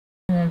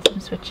And then some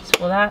switches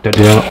for that. Don't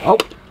do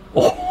that.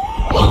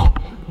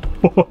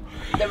 Oh!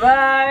 Never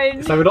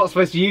mind. So we're not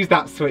supposed to use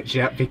that switch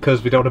yet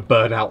because we don't want to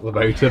burn out the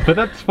motor, but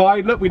that's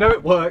fine. Look, we know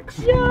it works.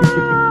 Yeah.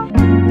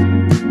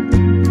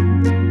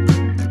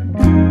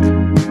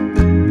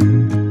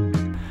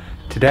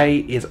 Today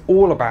is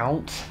all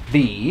about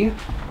the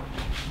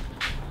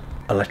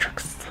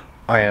electrics.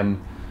 I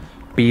am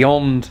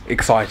beyond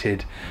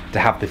excited to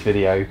have this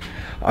video.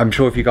 I'm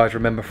sure if you guys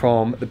remember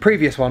from the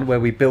previous one where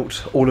we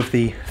built all of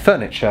the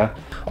furniture,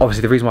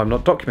 obviously the reason why I'm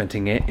not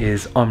documenting it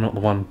is I'm not the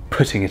one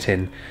putting it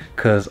in,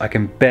 because I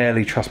can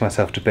barely trust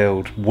myself to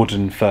build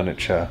wooden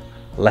furniture,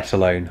 let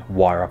alone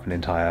wire up an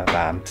entire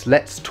van. So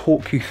let's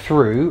talk you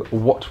through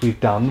what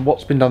we've done,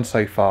 what's been done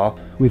so far.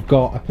 I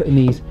put in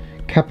these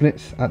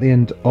cabinets at the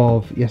end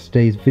of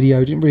yesterday's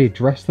video. Didn't really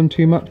address them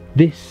too much.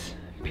 This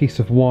piece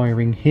of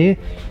wiring here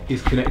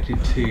is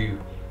connected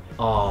to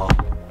our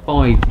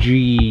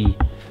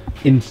 5G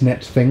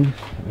internet thing.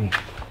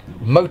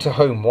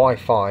 Motorhome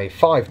Wi-Fi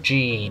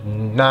 5G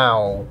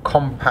Now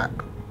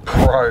Compact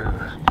Pro.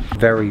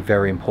 Very,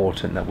 very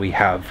important that we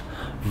have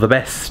the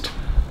best,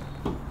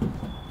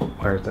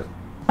 where is it,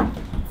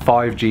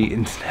 5G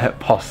internet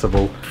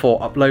possible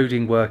for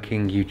uploading,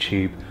 working,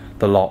 YouTube,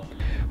 the lot.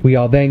 We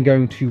are then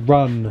going to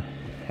run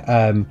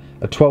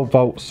a 12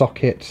 volt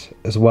socket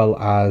as well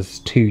as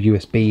 2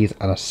 USBs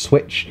and a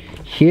switch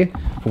here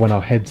for when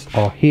our heads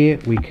are here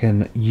we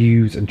can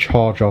use and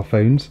charge our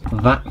phones.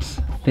 That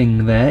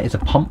thing there is a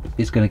pump,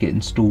 is going to get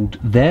installed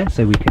there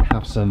so we can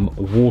have some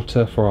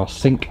water for our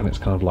sink, and it's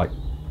kind of like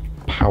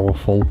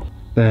powerful.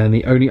 Then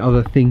the only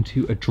other thing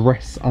to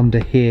address under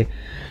here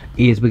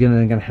is we're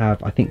going to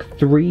have, I think,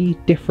 3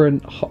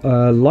 different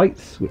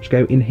lights which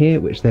go in here,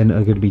 which then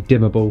are going to be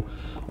dimmable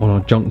on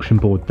our junction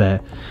board there,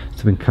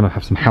 so we can kind of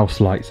have some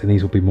house lights, and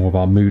these will be more of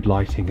our mood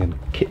lighting and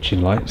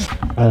kitchen lights.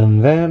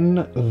 And then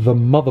the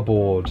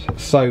motherboard.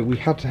 So we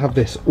had to have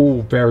this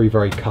all very,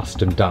 very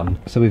custom done.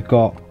 So we've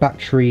got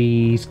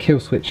batteries, kill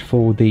switch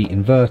for the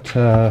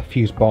inverter,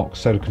 fuse box,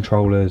 solar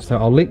controllers. So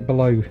I'll link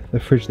below the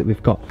fridge that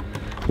we've got,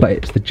 but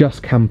it's the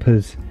Just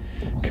Campers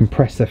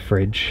compressor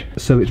fridge.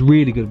 So it's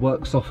really good,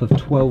 works off of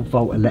 12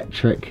 volt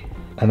electric,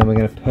 and then we're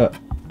going to put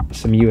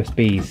some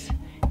USBs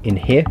in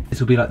here.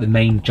 This will be like the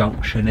main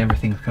junction,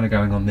 everything's kind of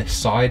going on this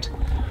side.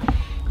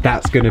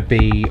 That's going to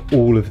be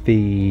all of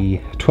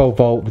the 12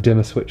 volt, the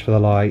dimmer switch for the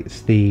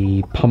lights,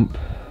 the pump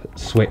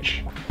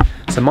switch.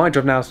 So my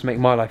job now is to make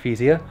my life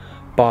easier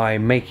by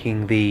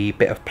making the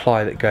bit of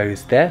ply that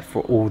goes there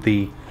for all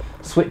the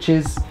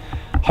switches.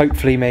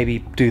 Hopefully maybe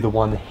do the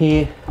one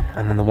here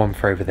and then the one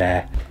for over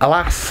there.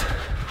 Alas,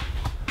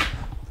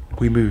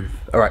 we move.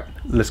 All right,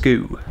 let's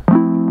go.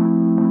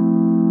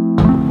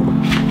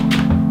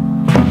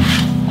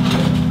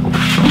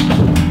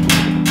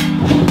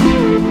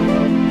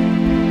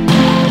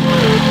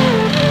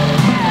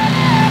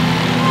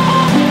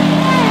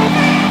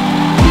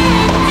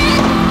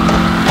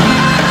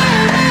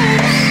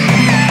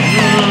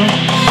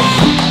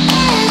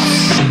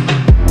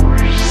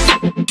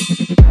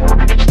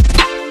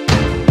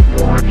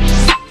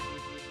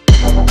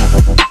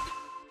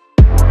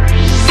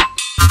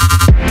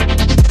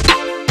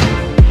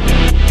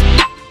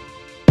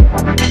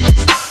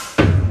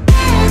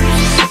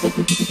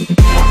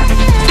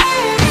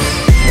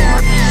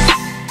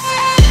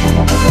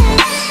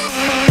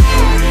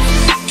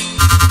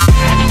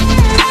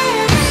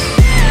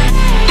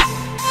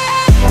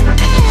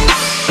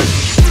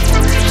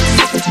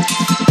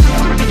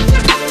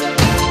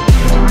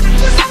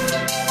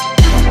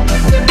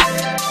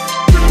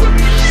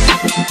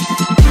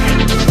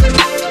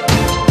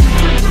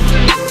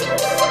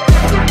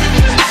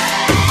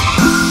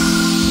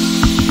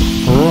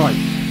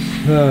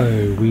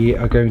 So we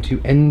are going to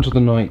end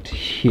the night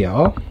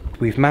here.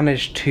 We've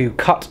managed to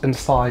cut and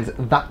size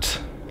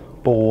that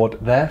board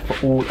there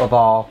for all of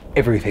our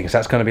everything. So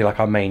that's going to be like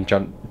our main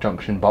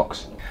junction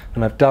box.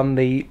 And I've done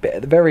the bit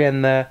at the very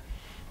end there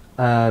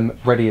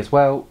ready as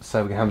well.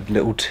 So we can have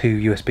little 2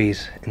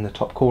 USBs in the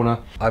top corner.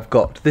 I've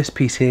got this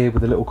piece here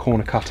with a little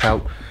corner cut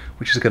out,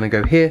 which is going to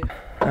go here.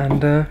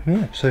 And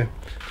yeah, so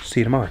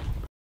see you tomorrow.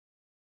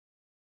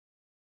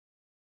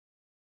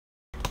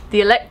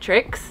 The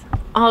electrics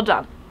are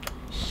done.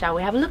 Shall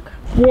we have a look?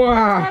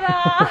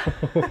 Wow!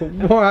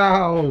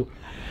 Wow!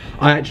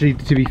 I actually,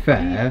 to be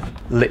fair,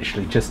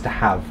 literally just to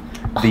have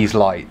these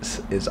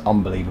lights is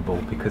unbelievable,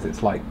 because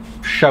it's like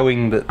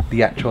showing that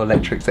the actual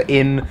electrics are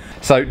in.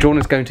 So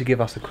Jordan's going to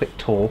give us a quick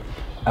tour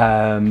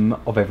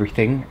of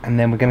everything, and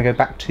then we're going to go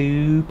back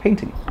to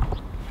painting.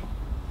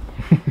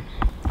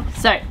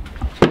 So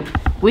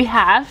we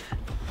have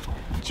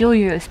dual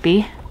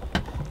USB,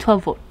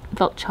 12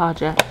 volt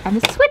charger, and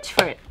a switch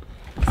for it.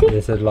 See?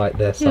 There's a light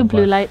there somewhere.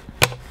 Blue light.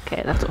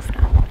 Okay, that's off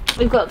now.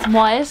 We've got some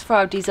wires for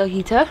our diesel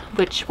heater,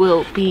 which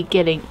will be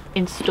getting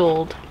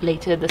installed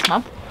later this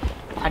month.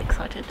 Quite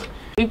excited.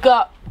 We've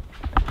got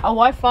a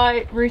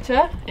Wi-Fi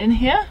router in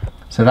here.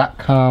 So that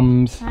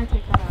comes Can I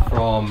take that out?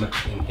 from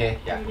in here.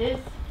 Yeah. It is.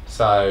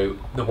 So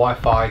the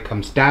Wi-Fi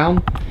comes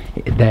down.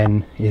 It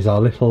then is our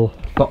little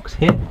box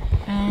here.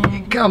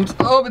 And comes.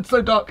 Oh, it's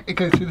so dark. It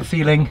goes through the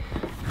ceiling,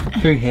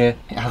 through here.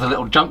 It has a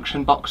little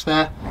junction box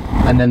there,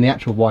 and then the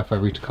actual Wi-Fi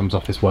router comes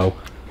off as well.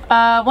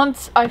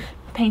 Once I've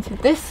painted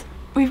this,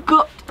 we've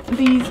got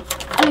these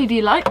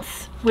LED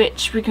lights,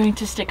 which we're going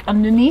to stick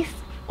underneath.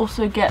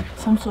 Also get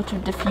some sort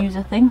of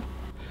diffuser thing.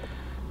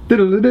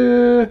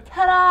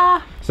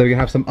 Ta-da! So we're gonna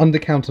have some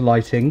under-counter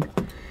lighting,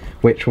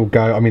 which will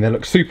go, I mean, they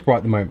look super bright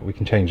at the moment, but we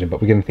can change them, but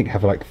we're gonna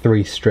have like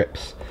 3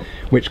 strips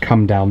which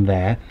come down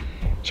there,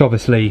 which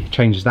obviously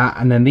changes that.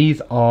 And then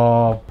these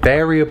are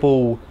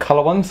variable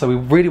color ones, so we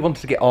really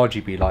wanted to get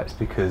RGB lights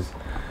because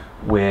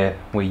we're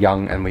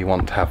young and we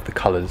want to have the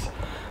colors.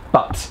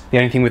 But the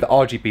only thing with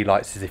RGB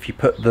lights is if you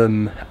put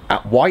them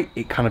at white,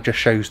 it kind of just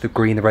shows the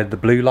green, the red, the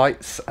blue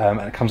lights, and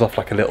it comes off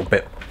like a little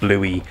bit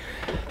bluey.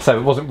 So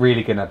it wasn't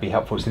really going to be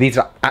helpful. So these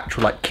are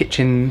actual like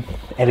kitchen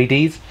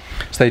LEDs.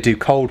 So they do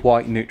cold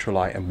white, neutral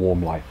light, and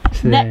warm light.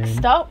 So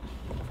next up,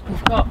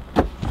 we've got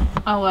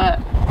our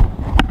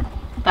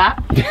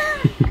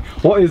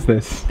What is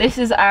this? This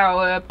is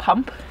our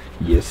pump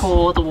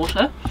for the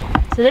water.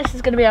 So this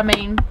is going to be our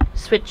main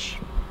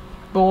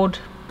switchboard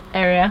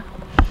area.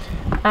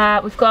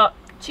 We've got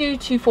 2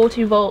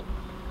 240 volt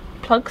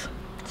plugs,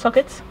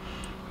 sockets.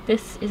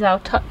 This is our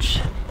touch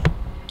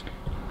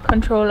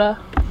controller.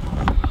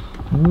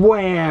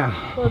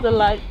 Wow! For the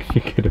light.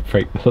 You're gonna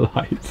break the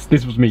lights.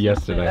 This was me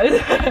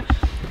yesterday.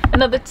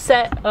 Another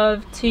set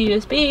of 2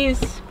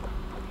 USBs,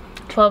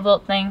 12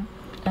 volt thing,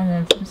 and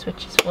then some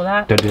switches for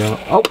that. Don't do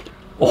that.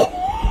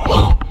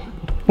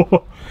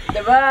 Oh!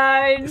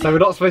 Divine! So we're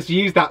not supposed to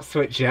use that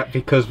switch yet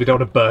because we don't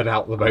want to burn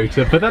out the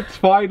motor, but that's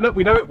fine. Look,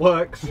 we know it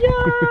works.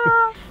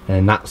 Yeah!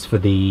 And that's for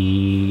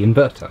the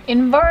inverter.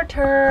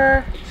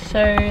 Inverter.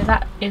 So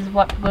that is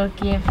what will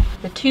give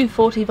the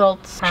 240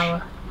 volts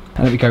power.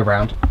 And let me go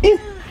round.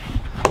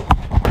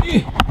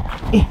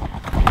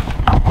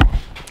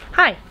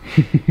 Hi.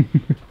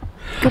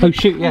 Oh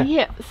shoot, yeah.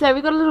 Yeah, so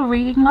we got a little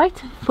reading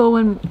light for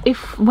when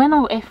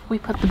or if we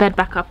put the bed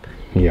back up.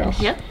 Yes.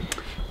 Here.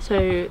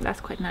 So that's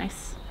quite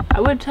nice. I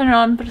would turn it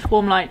on, but it's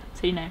warm light,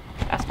 so you know,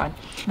 that's fine.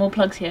 More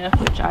plugs here,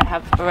 which I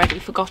have already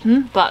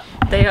forgotten, but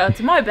they are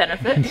to my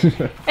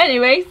benefit.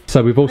 Anyways.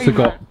 So we've also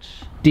got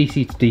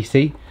DC to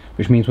DC,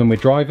 which means when we're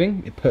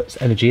driving, it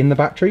puts energy in the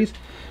batteries.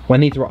 When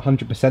these are at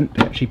 100%,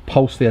 they actually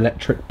pulse the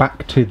electric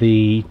back to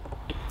the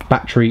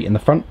battery in the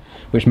front,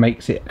 which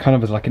makes it kind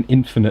of as like an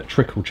infinite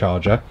trickle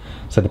charger.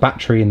 So the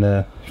battery in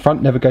the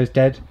front never goes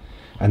dead,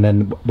 and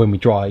then when we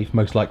drive,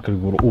 most likely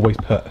we'll always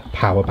put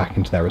power back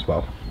into there as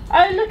well.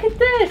 Oh, look at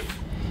this!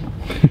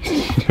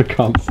 I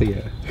can't see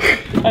it.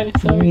 Oh,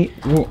 sorry.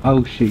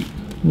 Oh shoot.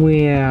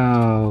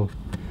 Wow.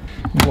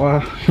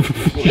 Wow.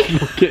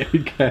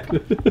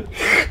 Again.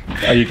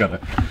 Oh, you got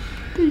it.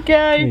 There you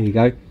go. There you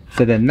go.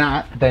 So then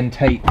that then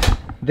takes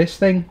this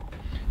thing.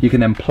 You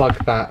can then plug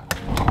that,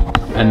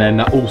 and then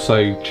that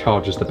also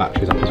charges the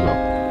batteries up as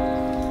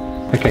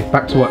well. Okay,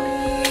 back to work.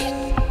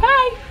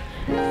 Bye.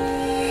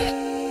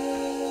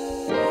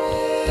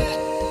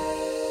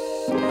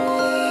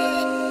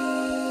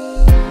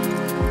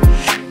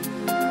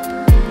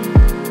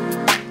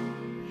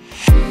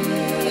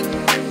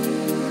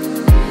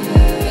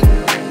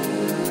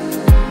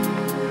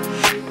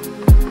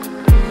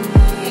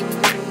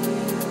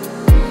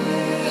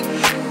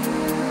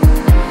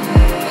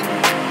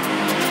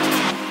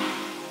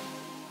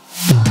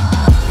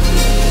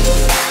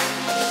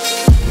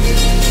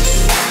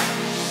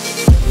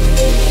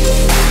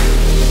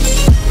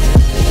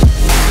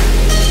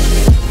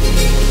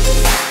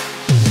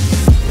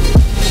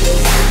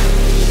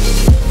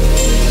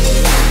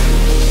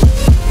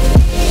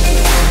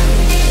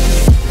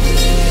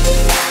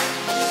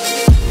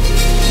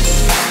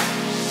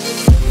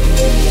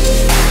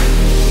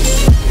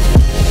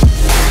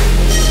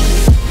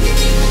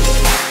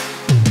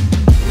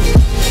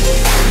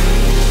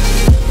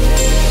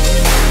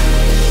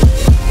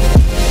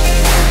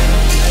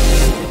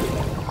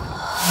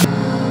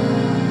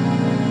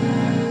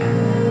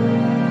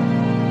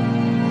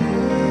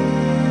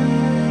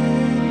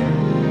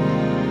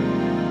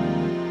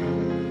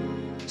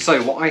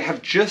 So what I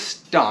have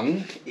just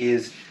done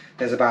is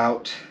there's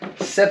about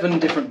 7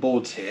 different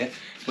boards here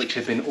which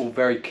have been all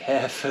very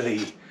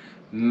carefully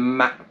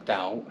mapped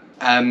out.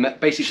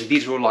 Basically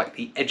these are all like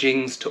the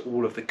edgings to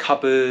all of the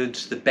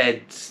cupboards, the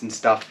beds and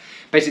stuff.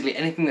 Basically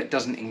anything that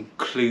doesn't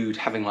include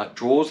having like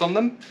drawers on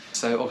them.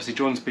 So obviously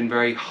Jordan's been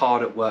very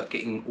hard at work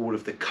getting all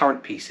of the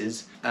current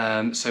pieces.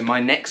 So my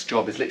next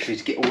job is literally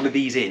to get all of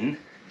these in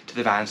to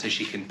the van so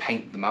she can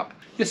paint them up.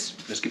 Yes,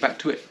 let's get back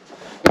to it.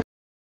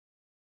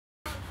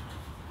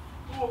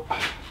 Oh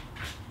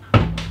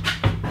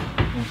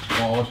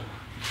God.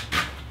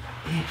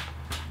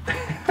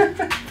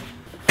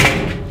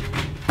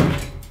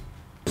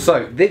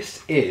 So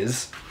this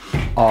is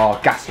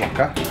our gas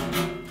locker.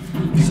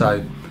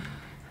 So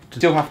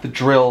still have to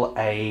drill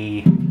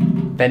a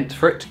vent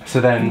for it.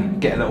 So then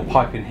get a little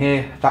pipe in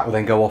here. That will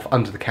then go off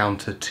under the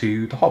counter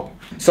to the hob.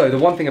 So the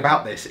one thing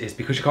about this is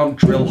because you can't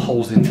drill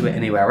holes into it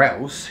anywhere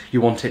else,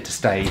 you want it to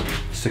stay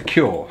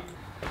secure.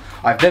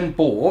 I've then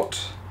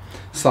bought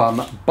some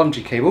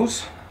bungee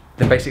cables,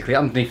 Then basically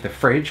underneath the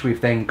fridge,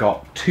 we've then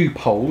got 2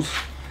 poles,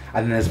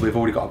 and then we've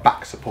already got a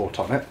back support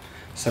on it.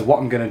 So what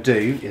I'm going to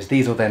do is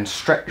these will then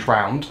stretch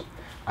round,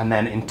 and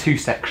then in 2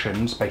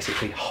 sections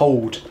basically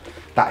hold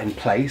that in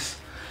place.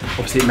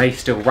 Obviously it may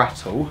still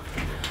rattle.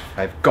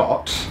 I've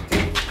got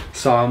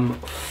some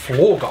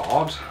floor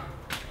guard,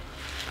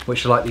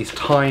 which are like these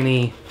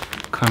tiny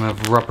kind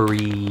of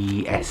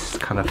rubbery-esque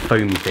kind of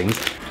foamy things.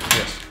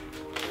 Yes.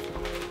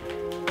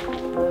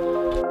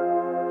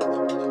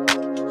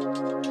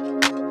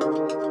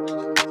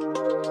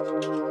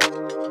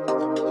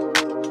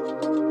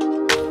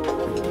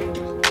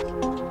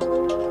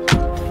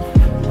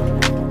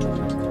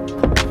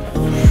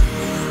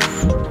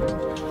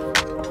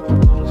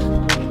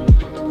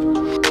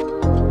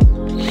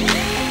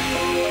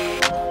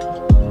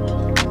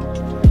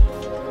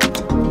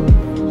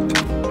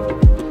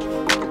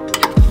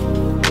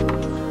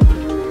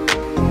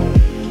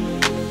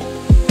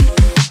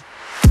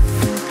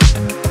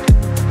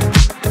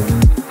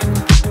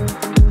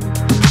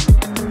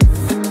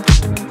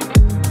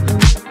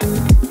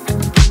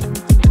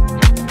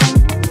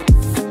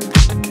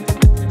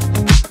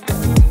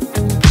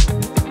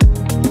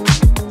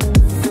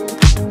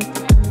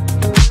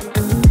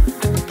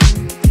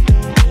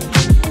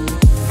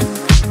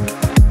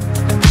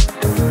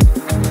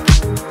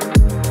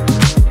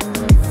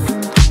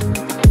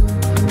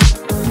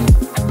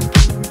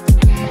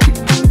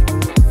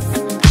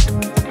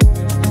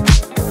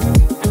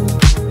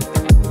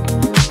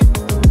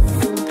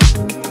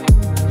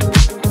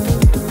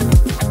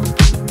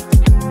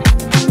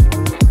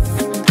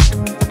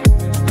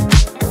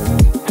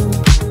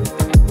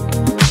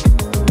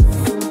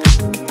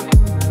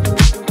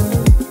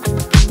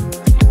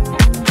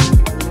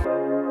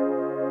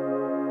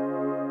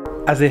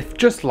 As if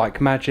just like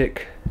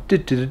magic,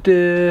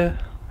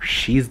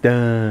 she's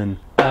done.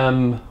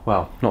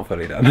 Well, not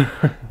fully done.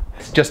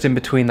 It's just in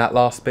between that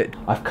last bit.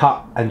 I've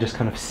cut and just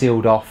kind of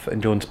sealed off,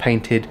 and John's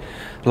painted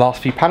the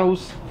last few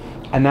panels,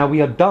 and now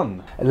we are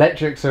done.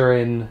 Electrics are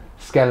in,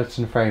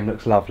 skeleton frame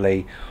looks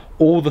lovely.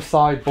 All the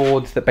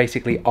sideboards that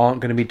basically aren't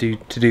going to be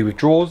to do with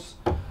drawers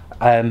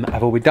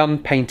have all been done,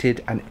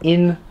 painted and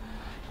in.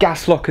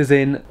 Gas lockers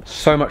in.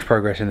 So much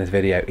progress in this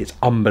video, it's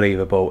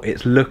unbelievable.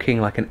 It's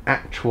looking like an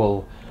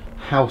actual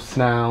house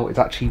now. It's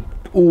actually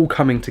all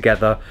coming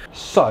together.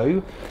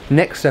 So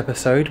next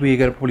episode we're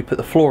going to probably put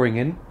the flooring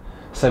in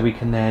so we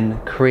can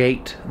then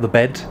create the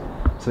bed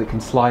so it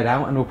can slide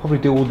out, and we'll probably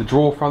do all the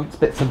drawer fronts,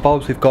 bits and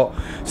bobs. We've got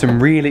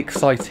some really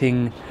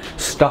exciting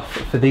stuff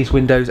for these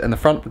windows and the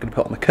front. We're going to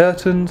put on the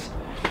curtains.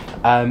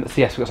 So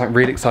yes, we've got something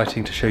really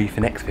exciting to show you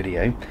for next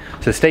video,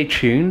 so stay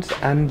tuned.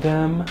 And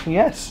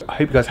yes, I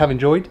hope you guys have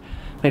enjoyed.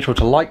 Make sure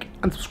to like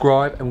and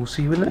subscribe, and we'll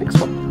see you in the next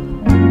one.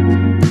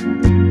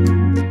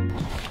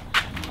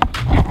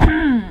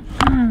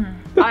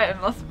 I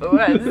am lost for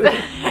words.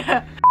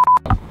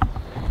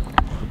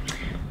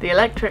 The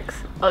electrics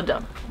are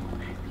done.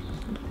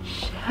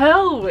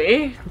 Shall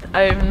we?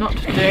 I am not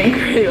doing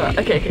really well.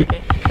 Okay.